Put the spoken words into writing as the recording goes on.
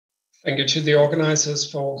Thank you to the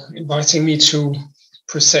organizers for inviting me to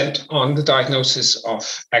present on the diagnosis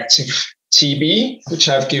of active TB, which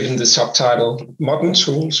I've given the subtitle Modern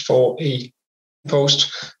Tools for a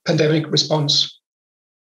Post-Pandemic Response.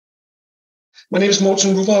 My name is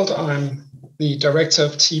Morten Ruhwald. I'm the Director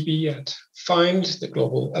of TB at FIND, the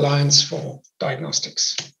Global Alliance for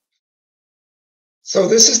Diagnostics. So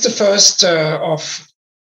this is the first of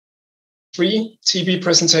 3 TB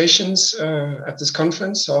presentations at this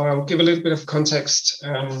conference. So I'll give a little bit of context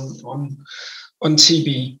on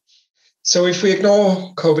TB. So if we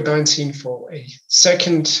ignore COVID-19 for a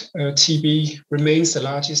second, TB remains the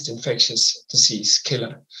largest infectious disease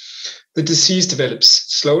killer. The disease develops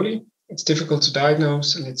slowly, it's difficult to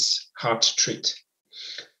diagnose, and it's hard to treat.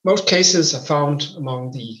 Most cases are found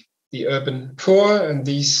among the urban poor, and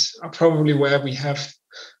these are probably where we have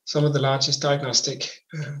some of the largest diagnostic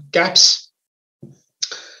gaps.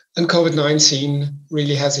 And COVID-19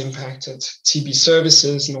 really has impacted TB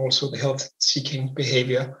services and also the health-seeking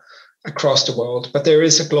behavior across the world. But there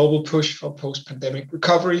is a global push for post-pandemic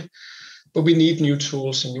recovery, but we need new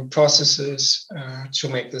tools and new processes to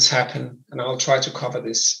make this happen. And I'll try to cover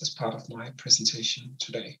this as part of my presentation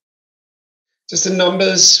today. Just the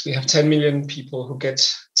numbers, we have 10 million people who get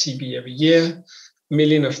TB every year. 1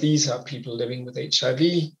 million of these are people living with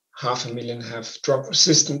HIV. 500,000 have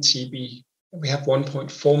drug-resistant TB. We have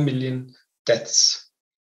 1.4 million deaths.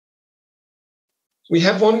 We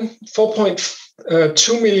have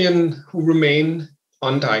 4.2 million who remain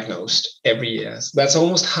undiagnosed every year. So that's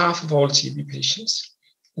almost half of all TB patients.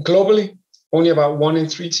 Globally, only about 1 in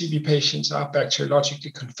 3 TB patients are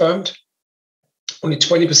bacteriologically confirmed. Only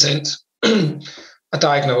 20% are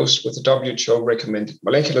diagnosed with a WHO-recommended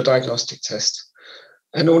molecular diagnostic test.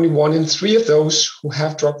 And only 1 in 3 of those who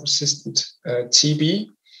have drug-resistant TB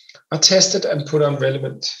are tested and put on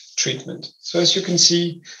relevant treatment. So as you can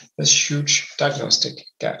see, there's huge diagnostic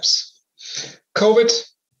gaps. COVID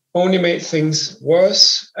only made things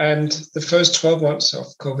worse, and the first 12 months of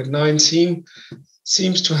COVID-19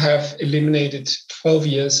 seems to have eliminated 12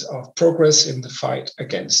 years of progress in the fight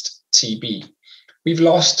against TB. We've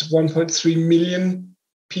lost 1.3 million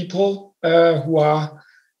people who are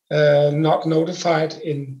not notified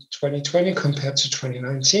in 2020 compared to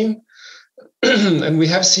 2019. And we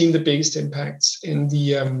have seen the biggest impacts in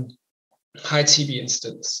the high TB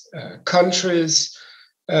incidence countries,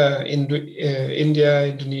 India,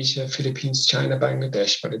 Indonesia, Philippines, China,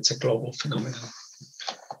 Bangladesh, but it's a global phenomenon.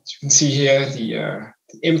 As you can see here, the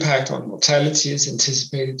impact on mortality is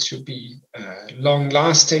anticipated to be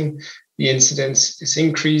long-lasting. The incidence is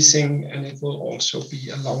increasing, and it will also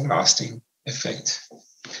be a long-lasting effect.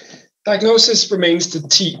 Diagnosis remains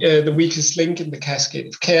the weakest link in the cascade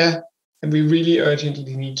of care, and we really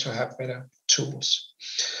urgently need to have better tools.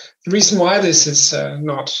 The reason why this is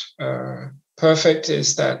not perfect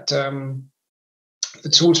is that the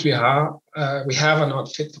tools we have are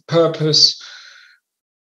not fit for purpose.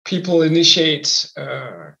 People initiate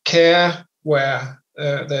care where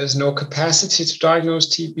there's no capacity to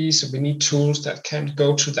diagnose TB, so we need tools that can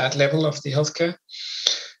go to that level of the healthcare.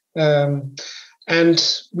 And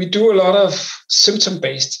we do a lot of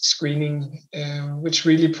symptom-based screening, which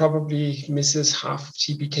really probably misses half of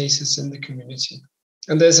TB cases in the community.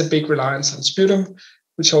 And there's a big reliance on sputum,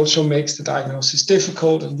 which also makes the diagnosis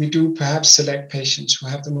difficult. And we do perhaps select patients who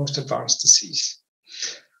have the most advanced disease.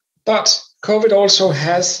 But COVID also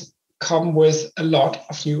has come with a lot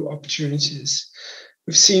of new opportunities.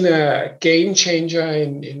 We've seen a game changer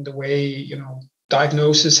in the way,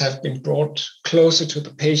 diagnoses have been brought closer to the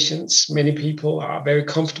patients. Many people are very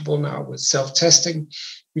comfortable now with self-testing.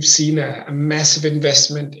 We've seen a massive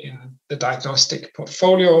investment in the diagnostic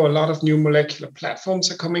portfolio. A lot of new molecular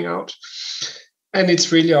platforms are coming out. And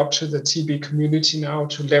it's really up to the TB community now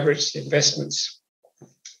to leverage the investments,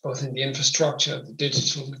 both in the infrastructure, the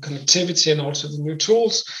digital, the connectivity, and also the new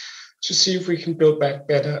tools, to see if we can build back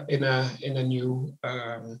better in a new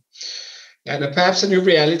and perhaps a new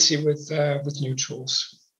reality with new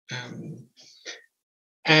tools.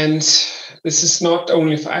 And this is not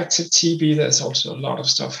only for active TB, there's also a lot of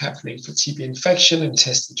stuff happening for TB infection and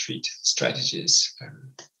test and treat strategies.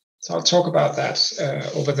 So I'll talk about that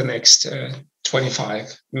over the next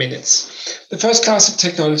 25 minutes. The first class of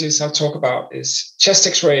technologies I'll talk about is chest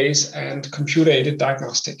X-rays and computer-aided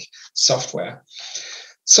diagnostic software.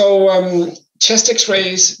 So chest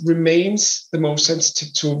X-rays remains the most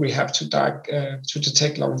sensitive tool we have to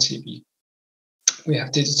detect long TB. We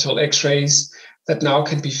have digital X-rays that now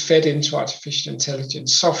can be fed into artificial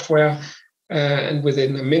intelligence software, and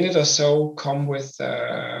within a minute or so come with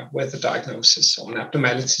a diagnosis or an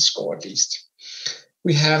abnormality score at least.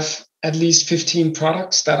 We have at least 15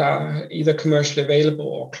 products that are either commercially available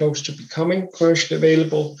or close to becoming commercially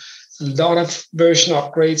available. A lot of version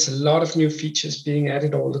upgrades, a lot of new features being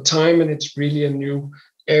added all the time, and it's really a new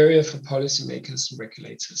area for policymakers and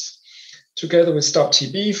regulators. Together with Stop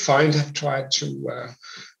TB, FIND have tried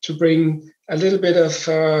to bring a little bit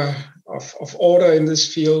of order in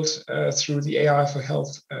this field through the AI for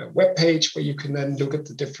Health webpage, where you can then look at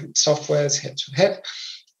the different softwares head to head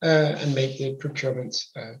and make the procurement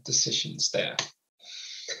decisions there.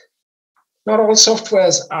 Not all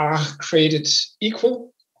softwares are created equal.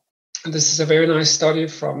 And this is a very nice study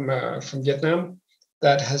from Vietnam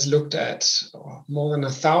that has looked at more than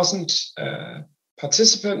 1,000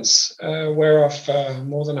 participants, whereof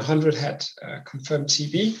more than 100 had confirmed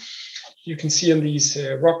TB. You can see in these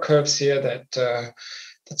rock curves here that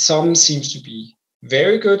some seems to be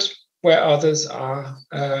very good, where others are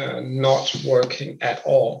not working at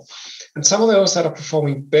all. And some of those that are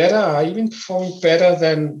performing better are even performing better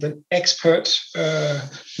than expert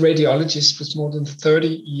radiologists with more than 30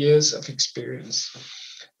 years of experience.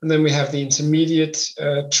 And then we have the intermediate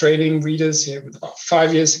training readers here with about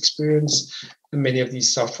 5 years experience, and many of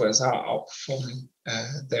these softwares are outperforming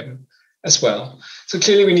them as well. So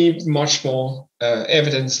clearly we need much more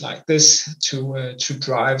evidence like this to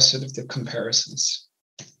drive sort of the comparisons.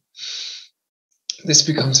 This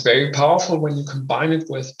becomes very powerful when you combine it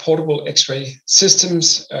with portable X-ray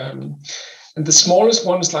systems. And the smallest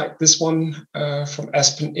ones, like this one from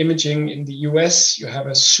Aspen Imaging in the US, you have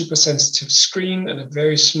a super sensitive screen and a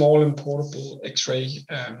very small and portable X-ray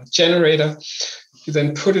generator. You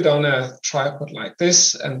then put it on a tripod like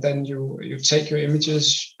this, and then you take your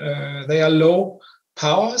images. They are low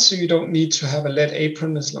power, so you don't need to have a lead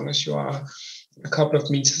apron as long as you are a couple of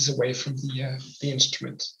meters away from the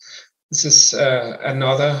instrument. This is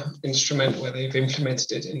another instrument where they've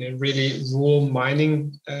implemented it in a really rural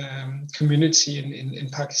mining community in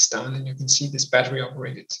Pakistan, and you can see this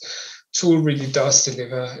battery-operated tool really does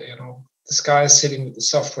deliver. You know, this guy is sitting with the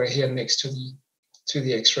software here next to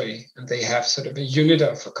the X-ray, and they have sort of a unit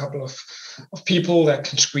of a couple of people that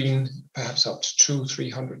can screen perhaps up to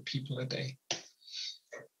 200-300 people a day.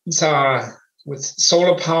 These are with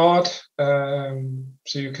solar powered,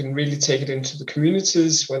 so you can really take it into the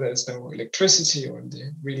communities where there's no electricity or in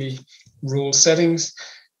the really rural settings.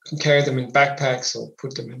 You can carry them in backpacks or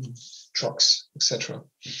put them in trucks, etc.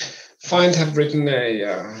 FIND have written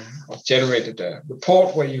or generated a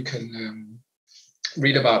report where you can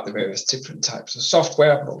read about the various different types of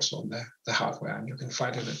software, but also on the hardware, and you can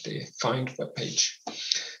find it at the FIND webpage.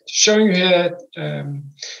 Showing you here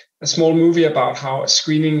a small movie about how a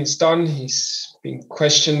screening is done. He's being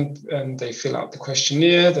questioned, and they fill out the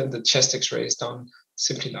questionnaire. Then the chest X-ray is done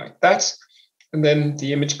simply like that, and then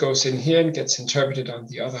the image goes in here and gets interpreted on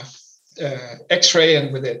the other X-ray,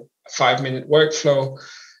 and with a 5-minute workflow,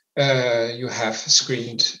 you have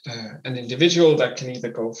screened an individual that can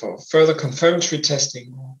either go for further confirmatory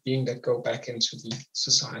testing or being that go back into the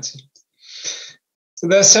society. So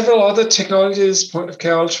there are several other technologies: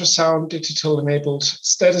 point-of-care ultrasound, digital-enabled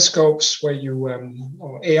stethoscopes, where you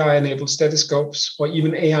or AI-enabled stethoscopes, or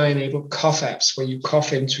even AI-enabled cough apps, where you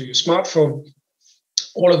cough into your smartphone.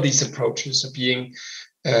 All of these approaches are being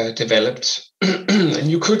developed, and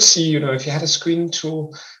you could see, you know, if you had a screening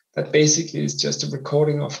tool that basically is just a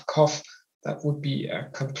recording of a cough, that would be a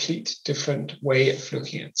complete different way of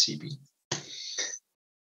looking at TB.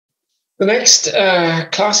 The next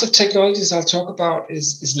class of technologies I'll talk about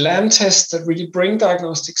is LAM tests that really bring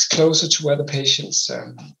diagnostics closer to where the patients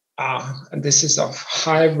are. And this is of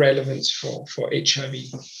high relevance for HIV.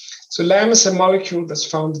 So LAM is a molecule that's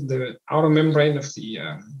found in the outer membrane of the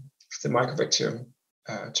Mycobacterium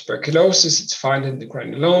tuberculosis. It's found in the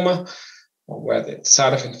granuloma, or where the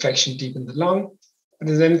site of infection deep in the lung. And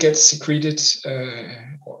it then gets secreted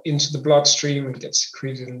into the bloodstream and gets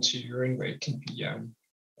secreted into urine, where it can be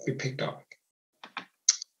picked up.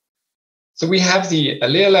 So we have the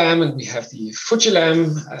ALEA-LAM and we have the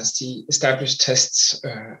Fuji-LAM as the established tests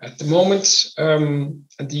at the moment. And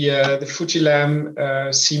the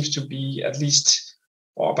Fuji-LAM seems to be at least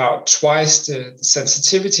or about twice the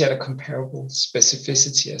sensitivity at a comparable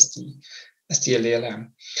specificity as the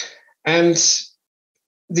ALEA-LAM. And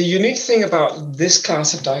the unique thing about this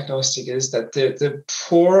class of diagnostic is that the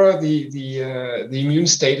poorer the immune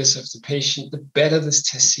status of the patient, the better this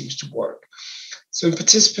test seems to work. So in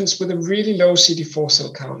participants with a really low CD4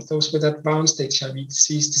 cell count, those with advanced HIV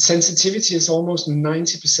disease, the sensitivity is almost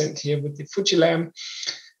 90% here with the Fuji-LAM,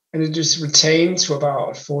 and it is retained to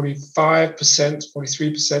about 45%,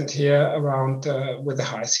 43% here around with a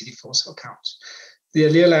high CD4 cell count. The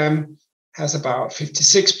ALEA-LAM has about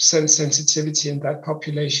 56% sensitivity in that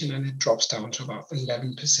population, and it drops down to about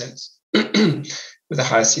 11% with a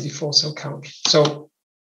high CD4 cell count. So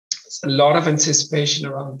there's a lot of anticipation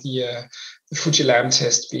around the Fujilam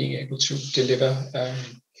test being able to deliver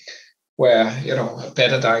where a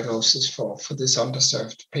better diagnosis for this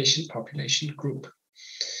underserved patient population group.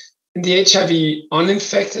 In the HIV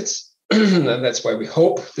uninfected, and that's where we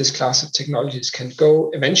hope this class of technologies can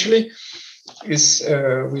go eventually, is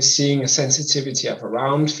we're seeing a sensitivity of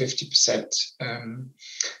around 50%,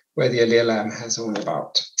 where the Alialam has only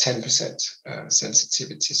about 10%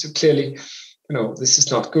 sensitivity. So clearly, this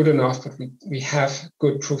is not good enough, but we have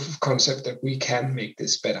good proof of concept that we can make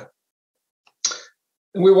this better.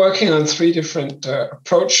 And we're working on 3 different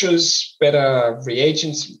approaches: better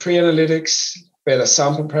reagents and pre-analytics, better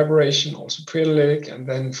sample preparation, also pre-analytic, and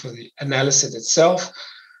then for the analysis itself,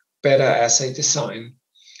 better assay design.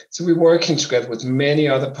 So we're working together with many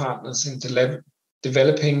other partners in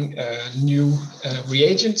developing new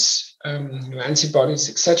reagents, new antibodies,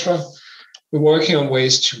 etc. We're working on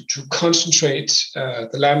ways to concentrate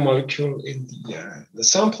the LAM molecule in the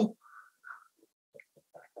sample.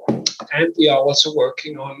 And we are also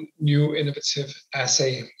working on new innovative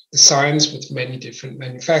assay designs with many different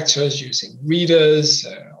manufacturers using readers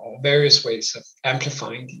or various ways of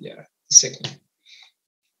amplifying the signal.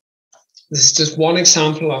 This is just one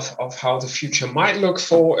example of how the future might look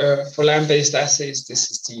for LAM-based assays. This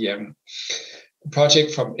is the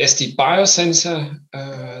project from SD Biosensor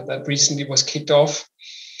that recently was kicked off.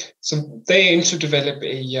 So they aim to develop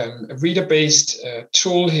a reader-based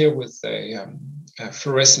tool here with a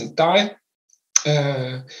fluorescent dye.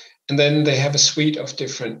 And then they have a suite of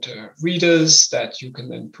different readers that you can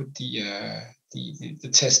then put the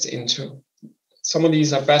test into. Some of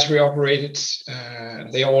these are battery operated,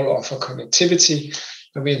 and they all offer connectivity,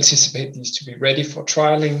 and we anticipate these to be ready for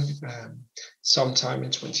trialing sometime in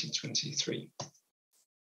 2023.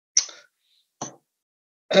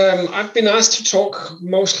 I've been asked to talk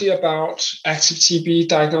mostly about active TB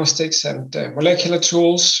diagnostics and molecular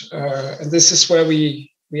tools, and this is where we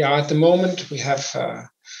are at the moment. We have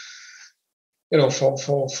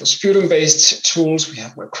for sputum-based tools, we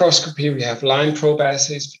have microscopy, we have line probe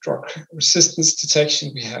assays for drug resistance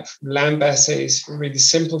detection, we have LAMP assays for really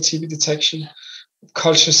simple TB detection,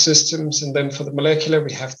 culture systems, and then for the molecular,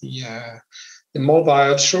 we have the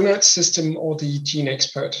mobile TrueNAT system or the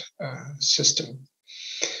GeneXpert system.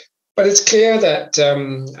 But it's clear that,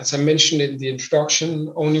 as I mentioned in the introduction,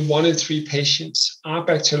 only 1 in 3 patients are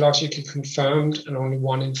bacteriologically confirmed, and only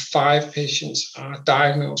 1 in 5 patients are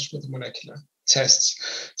diagnosed with molecular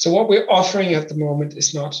tests. So what we're offering at the moment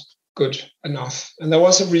is not good enough. And there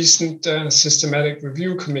was a recent systematic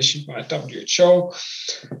review commissioned by WHO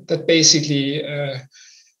that basically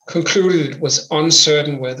concluded it was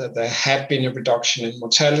uncertain whether there had been a reduction in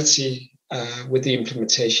mortality with the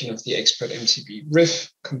implementation of the expert MTB RIF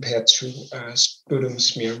compared to sputum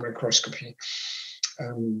smear microscopy.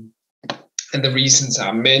 And the reasons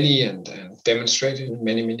are many and demonstrated in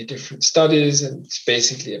many, many different studies, and it's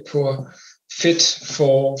basically a poor fit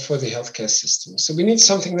for the healthcare system. So we need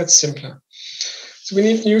something that's simpler. So we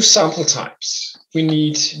need new sample types. We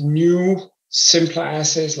need new, simpler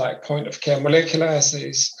assays like point-of-care molecular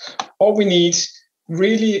assays, or we need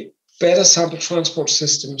really better sample transport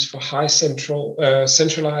systems for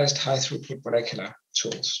centralized high-throughput molecular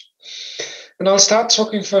tools. And I'll start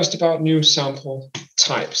talking first about new sample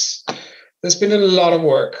types. There's been a lot of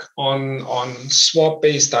work on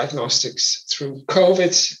swab-based diagnostics through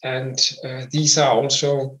COVID, and these are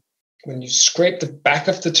also, when you scrape the back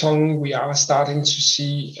of the tongue, we are starting to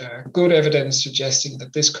see good evidence suggesting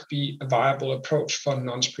that this could be a viable approach for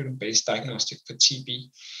non-sputum-based diagnostic for TB.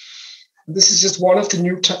 This is just one of the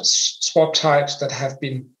new swab types that have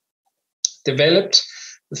been developed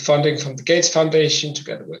with funding from the Gates Foundation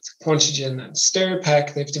together with Quantigen and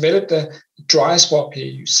Stereopack. They've developed a dry swab here.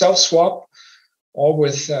 You self-swab or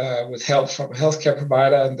with help from a healthcare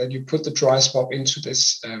provider, and then you put the dry swab into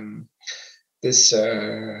this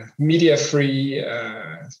media-free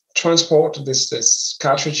transport, this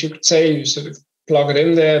cartridge, you could say. You sort of plug it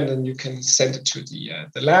in there, and then you can send it to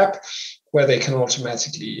the lab, where they can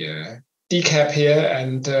automatically decap here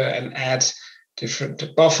and add different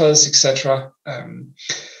buffers, etc. And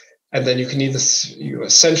then you can either use a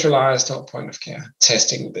centralized or point-of-care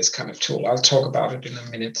testing with this kind of tool. I'll talk about it in a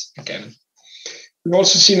minute again. We've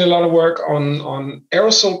also seen a lot of work on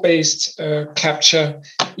aerosol-based capture,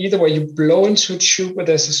 either where you blow into a tube where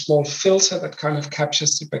there's a small filter that kind of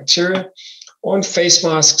captures the bacteria, or in face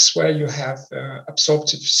masks where you have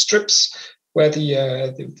absorptive strips where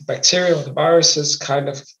the bacteria or the viruses kind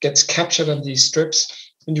of gets captured on these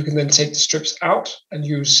strips, And you can then take the strips out and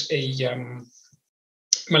use a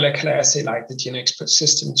molecular assay like the GeneXpert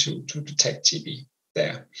system to detect TB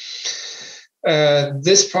there.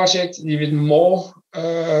 This project is even more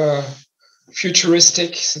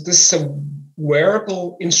futuristic. So this is a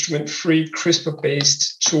wearable, instrument-free,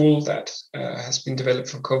 CRISPR-based tool that has been developed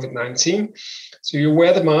for COVID-19. So you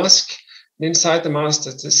wear the mask, and inside the mask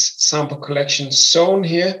there's this sample collection zone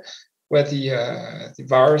here, where the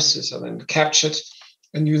viruses are then captured,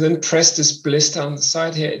 and you then press this blister on the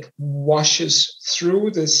side here. It washes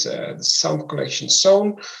through this sample collection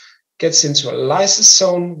zone, gets into a lysis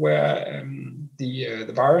zone where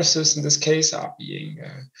the viruses in this case are being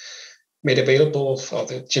made available for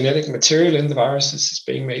the genetic material in the viruses is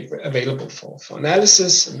being made available for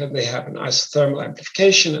analysis. And then they have an isothermal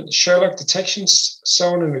amplification and the Sherlock detection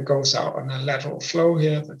zone, and it goes out on a lateral flow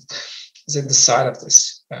here that is in the side of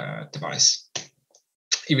this device.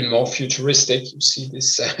 Even more futuristic, you see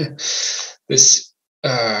this this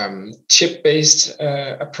chip-based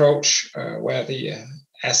approach where the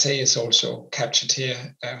assay is also captured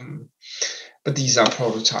here, but these are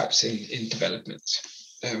prototypes in development.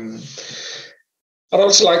 I'd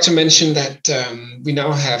also like to mention that we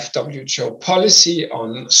now have WHO policy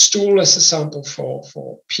on stool as a sample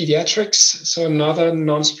for pediatrics. So another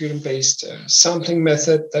non-sputum-based sampling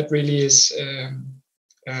method that really is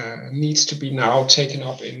needs to be now taken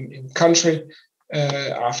up in country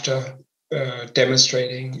after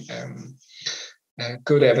demonstrating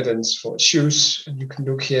good evidence for its use. And you can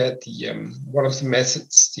look here at the one of the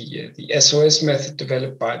methods, the SOS method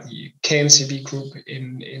developed by the KNCB group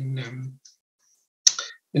in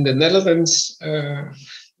the Netherlands.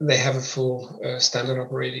 They have a full standard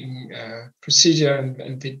operating procedure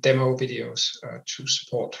and demo videos to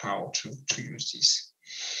support how to use these.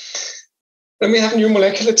 Then we have new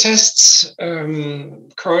molecular tests.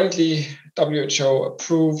 Currently, WHO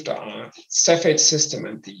approved our Cepheid system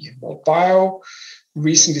and the MortBio.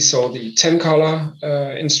 Recently saw the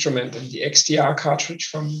 10-color instrument and the XDR cartridge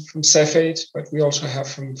from Cepheid, but we also have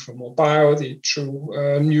from MortBio the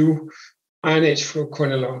true new INH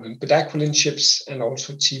fluoroquinolone and bedaquiline chips, and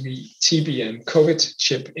also TB and COVID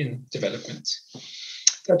chip in development.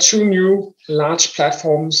 There are two new large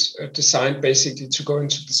platforms designed basically to go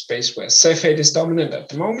into the space where Cepheid is dominant at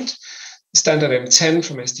the moment. The standard M10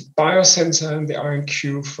 from SD Biosensor and the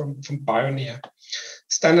RNQ from Bioneer.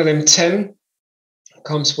 Standard M10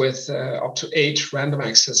 comes with up to 8 random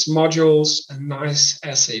access modules, a nice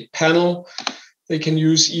assay panel. They can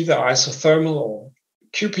use either isothermal or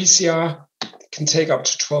qPCR. They can take up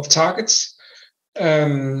to 12 targets.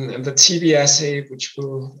 And the TB assay, which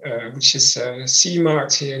is CE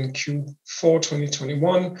marked here in Q4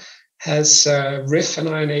 2021, has RIF and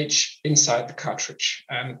INH inside the cartridge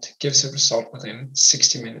and gives a result within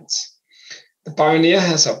 60 minutes. The Bioneer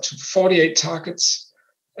has up to 48 targets,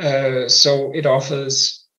 so it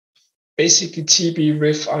offers basically TB,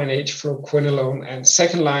 RIF, INH, fluoroquinolone, and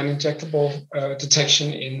second-line injectable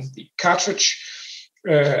detection in the cartridge.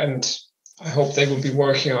 And I hope they will be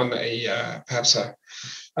working on perhaps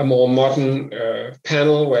a more modern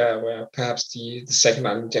panel where perhaps the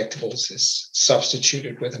second-line injectables is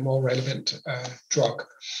substituted with a more relevant drug.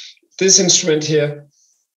 This instrument here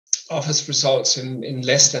offers results in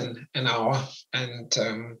less than an hour,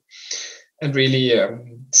 and really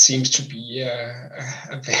seems to be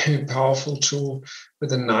a very powerful tool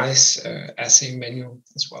with a nice assay menu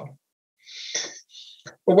as well.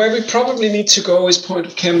 But where we probably need to go is point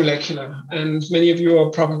of care molecular, and many of you are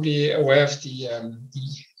probably aware of the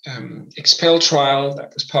EXPEL trial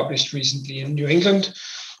that was published recently in New England.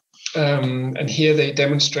 And here they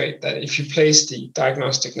demonstrate that if you place the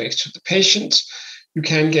diagnostic next to the patient, you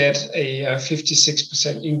can get a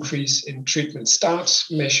 56% increase in treatment starts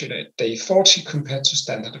measured at day 40 compared to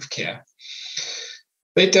standard of care.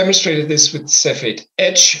 They demonstrated this with the Cepheid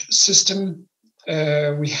Edge system.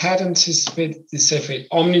 We had anticipated the Cepheid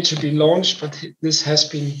Omni to be launched, but this has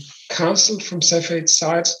been cancelled from Cepheid's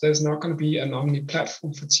side. There's not going to be an Omni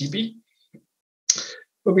platform for TB.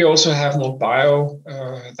 But we also have MortBio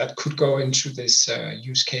that could go into this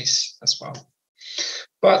use case as well.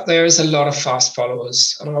 But there is a lot of fast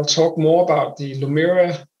followers, and I'll talk more about the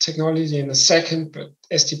Lumira technology in a second, but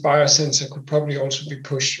SD Biosensor could probably also be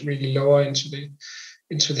pushed really lower into the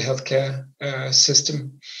healthcare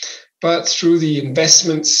system. But through the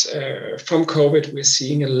investments from COVID, we're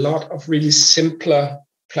seeing a lot of really simpler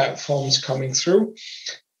platforms coming through.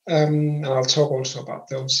 And I'll talk also about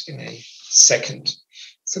those in a second.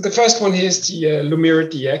 So the first one here is the Lumira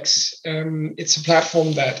DX. It's a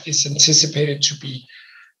platform that is anticipated to be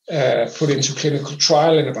put into clinical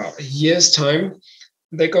trial in about a year's time.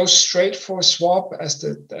 They go straight for a swab as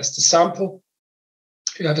the sample.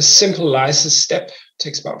 You have a simple lysis step, it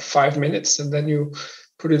takes about 5 minutes, and then you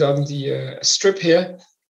put it on the strip here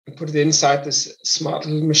and put it inside this smart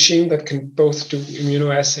little machine that can both do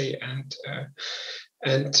immunoassay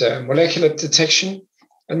and molecular detection.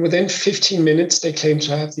 And within 15 minutes, they claim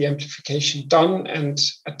to have the amplification done, and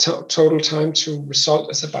a total time to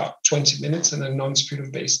result is about 20 minutes and a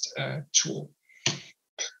non-sputum-based tool.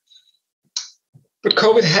 But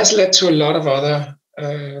COVID has led to a lot of other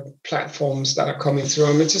platforms that are coming through.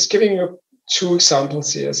 I'm just giving you 2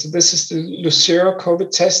 examples here. So this is the Lucero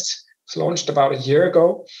COVID test. It was launched about a year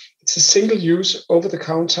ago. It's a single-use,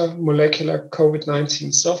 over-the-counter molecular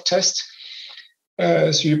COVID-19 self-test.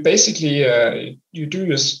 So you basically, you do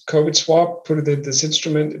your COVID swab, put it in this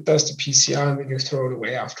instrument, it does the PCR, and then you throw it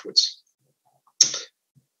away afterwards.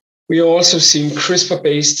 We are also seeing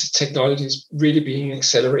CRISPR-based technologies really being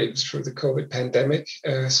accelerated through the COVID pandemic.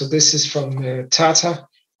 So this is from Tata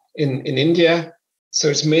in India. So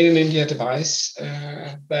it's made in India device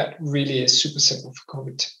that really is super simple for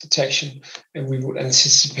COVID detection. And we would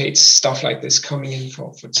anticipate stuff like this coming in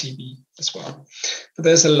for TB as well. But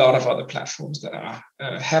there's a lot of other platforms that are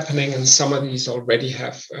happening, and some of these already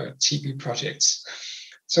have TB projects.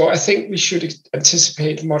 So I think we should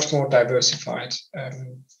anticipate much more diversified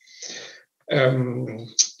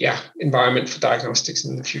environment for diagnostics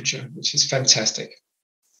in the future, which is fantastic.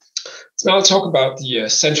 So now I'll talk about the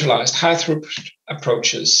centralized high throughput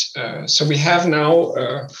approaches. So we have now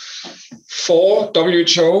 4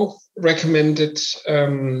 WHO recommended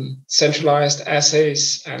centralized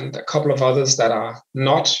assays and a couple of others that are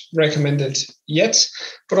not recommended yet.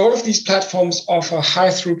 But all of these platforms offer high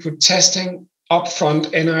throughput testing,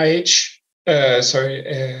 upfront NIH,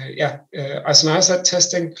 isoniazid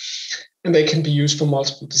testing, and they can be used for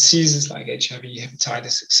multiple diseases like HIV,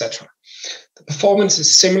 hepatitis, etc. The performance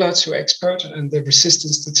is similar to EXPERT, and the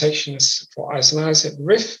resistance detection is for isoniazid and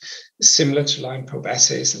RIF is similar to line probe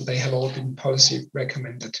assays, and they have all been policy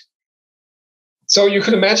recommended. So you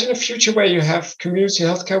can imagine a future where you have community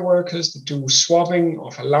healthcare workers that do swabbing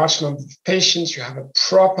of a large number of patients, you have a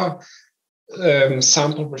proper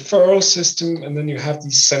sample referral system, and then you have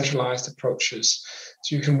these centralized approaches.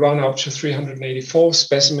 So you can run up to 384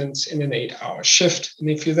 specimens in an 8-hour shift. And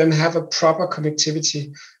if you then have a proper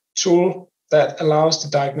connectivity tool that allows the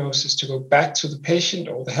diagnosis to go back to the patient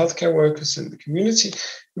or the healthcare workers in the community,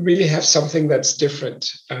 you really have something that's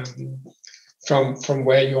different from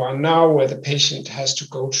where you are now, where the patient has to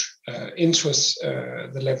go into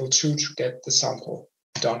the level 2 to get the sample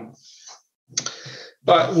done.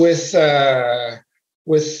 But with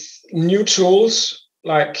new tools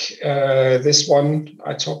like this one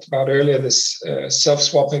I talked about earlier, this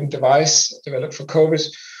self-swapping device developed for COVID,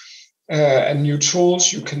 and new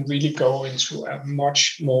tools, you can really go into a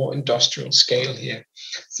much more industrial scale here.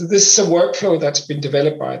 So this is a workflow that's been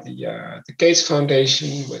developed by the Gates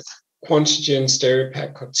Foundation with Quantigen,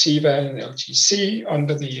 Stereopack, Corteva, and LGC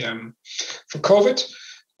under the for COVID.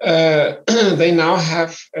 They now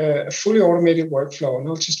have a fully automated workflow, and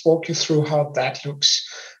I'll just walk you through how that looks.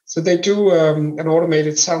 So they do an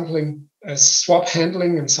automated sampling, swab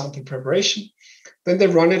handling, and sample preparation. Then they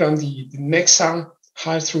run it on the Nexa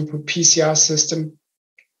high throughput PCR system,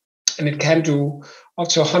 and it can do up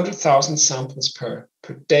to 100,000 samples per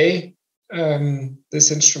day. This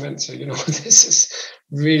instrument, so this is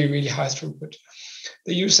really, really high throughput.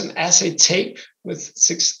 They use an assay tape with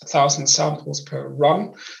 6,000 samples per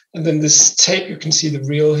run. And then this tape, you can see the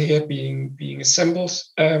reel here being assembled,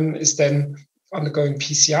 is then undergoing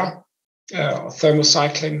PCR or thermal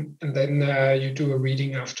cycling, and then you do a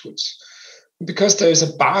reading afterwards. Because there is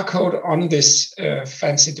a barcode on this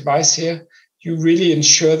fancy device here, you really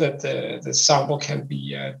ensure that the sample can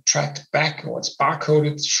be tracked back, or it's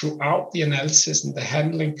barcoded throughout the analysis and the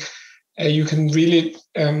handling. You can really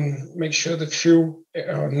make sure that few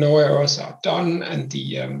or no errors are done, and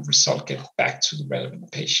the result gets back to the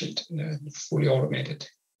relevant patient in a fully automated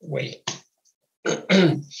way.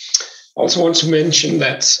 I also want to mention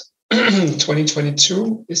that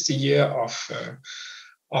 2022 is the year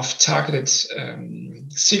of targeted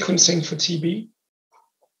sequencing for TB.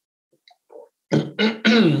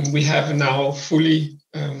 We have now fully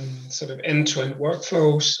sort of end-to-end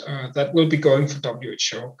workflows that will be going for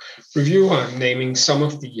WHO review. I'm naming some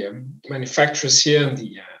of the manufacturers here on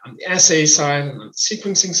the assay side and on the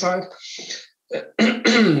sequencing side.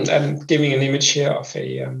 I'm giving an image here of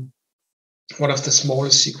one of the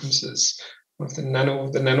smallest sequences, of the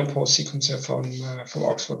nanopore sequencer from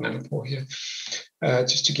Oxford Nanopore here,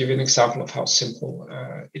 just to give you an example of how simple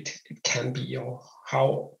it can be, or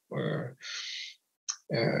how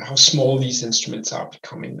how small these instruments are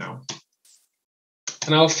becoming now.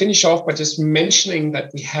 And I'll finish off by just mentioning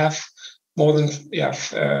that we have more than,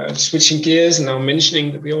 switching gears and now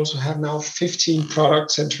mentioning that we also have now 15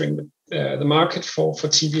 products entering the market for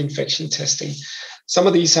TB infection testing. Some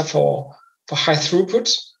of these are for high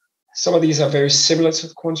throughput. Some of these are very similar to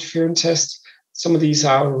the quantiferin test. Some of these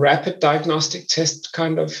are rapid diagnostic test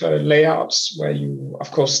kind of layouts where you, of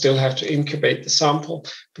course, still have to incubate the sample,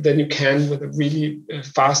 but then you can, with a really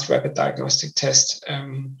fast rapid diagnostic test,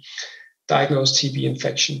 diagnose TB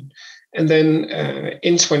infection. And then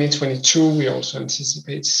in 2022, we also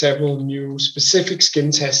anticipate several new specific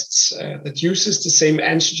skin tests that uses the same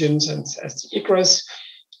antigens as the IGRAs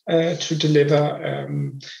to deliver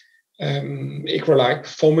IGRA-like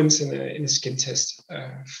performance in a skin test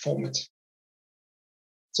format.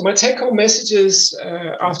 So my take-home messages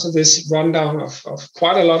after this rundown of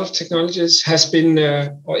quite a lot of technologies has been,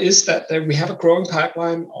 or is that we have a growing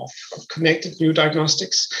pipeline of connected new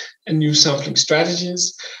diagnostics and new sampling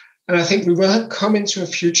strategies. And I think we will come into a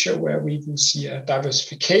future where we will see a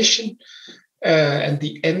diversification and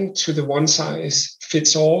the end to the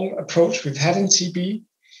one-size-fits-all approach we've had in TB.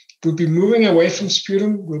 We'll be moving away from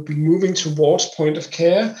sputum. We'll be moving towards point of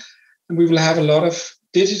care. And we will have a lot of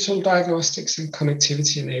digital diagnostics and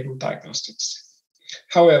connectivity-enabled diagnostics.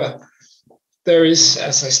 However, there is,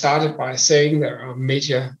 as I started by saying, there are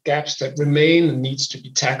major gaps that remain and needs to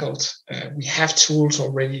be tackled. We have tools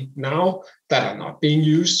already now that are not being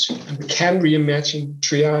used, and we can reimagine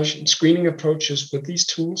triage and screening approaches with these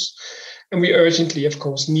tools. And we urgently, of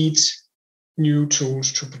course, need new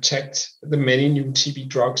tools to protect the many new TB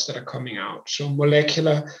drugs that are coming out. So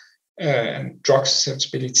molecular and drug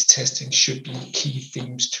susceptibility testing should be key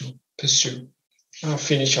themes to pursue. I'll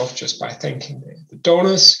finish off just by thanking the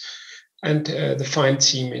donors and the fine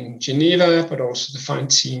team in Geneva, but also the fine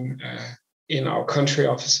team in our country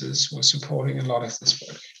offices who are supporting a lot of this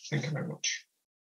work. Thank you very much.